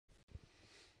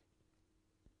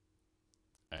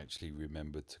actually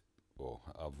remembered to, or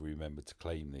I've remembered to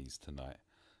claim these tonight.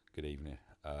 Good evening.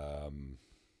 So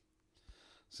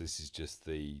this is just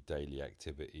the daily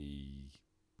activity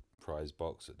prize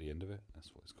box at the end of it.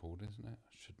 That's what it's called, isn't it?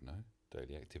 I should know.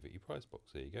 Daily activity prize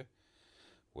box. There you go.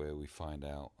 Where we find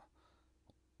out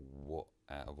what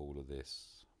out of all of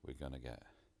this we're going to get.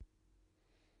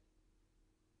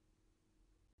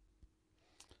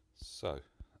 So,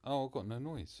 oh, I've got no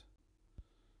noise.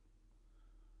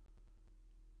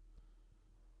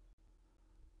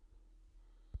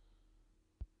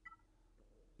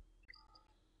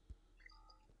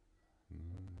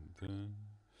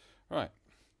 Right.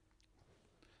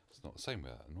 It's not the same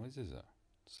without the noise, is it?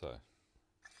 So.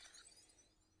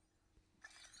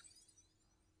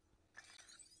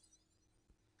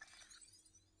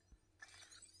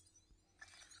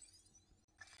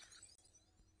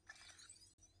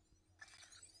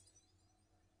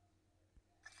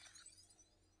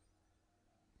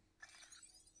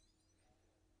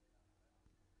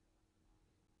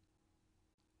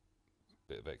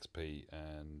 Bit of XP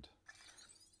and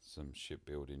some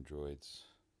shipbuilding droids,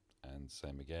 and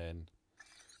same again,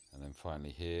 and then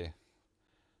finally here,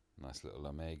 nice little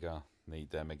Omega.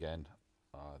 Need them again.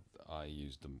 I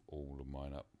used them all of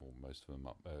mine up, or most of them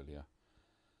up earlier.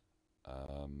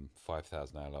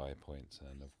 5,000 ally points,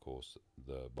 and of course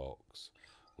the box,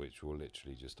 which will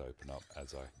literally just open up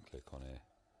as I click on here.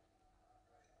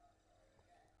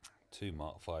 2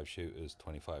 Mark 5 shooters,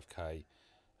 25k,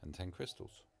 and 10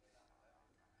 crystals.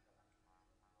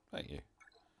 Thank you.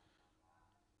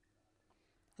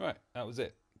 Right, that was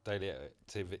it. Daily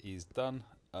activities done.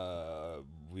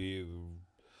 We're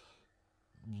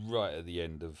right at the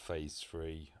end of phase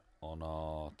 3 on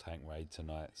our tank raid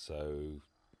tonight, so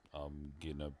I'm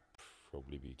gonna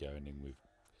probably be going in with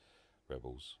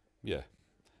rebels. Yeah.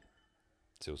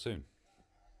 Till soon,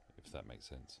 if that makes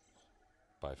sense.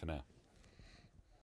 Bye for now.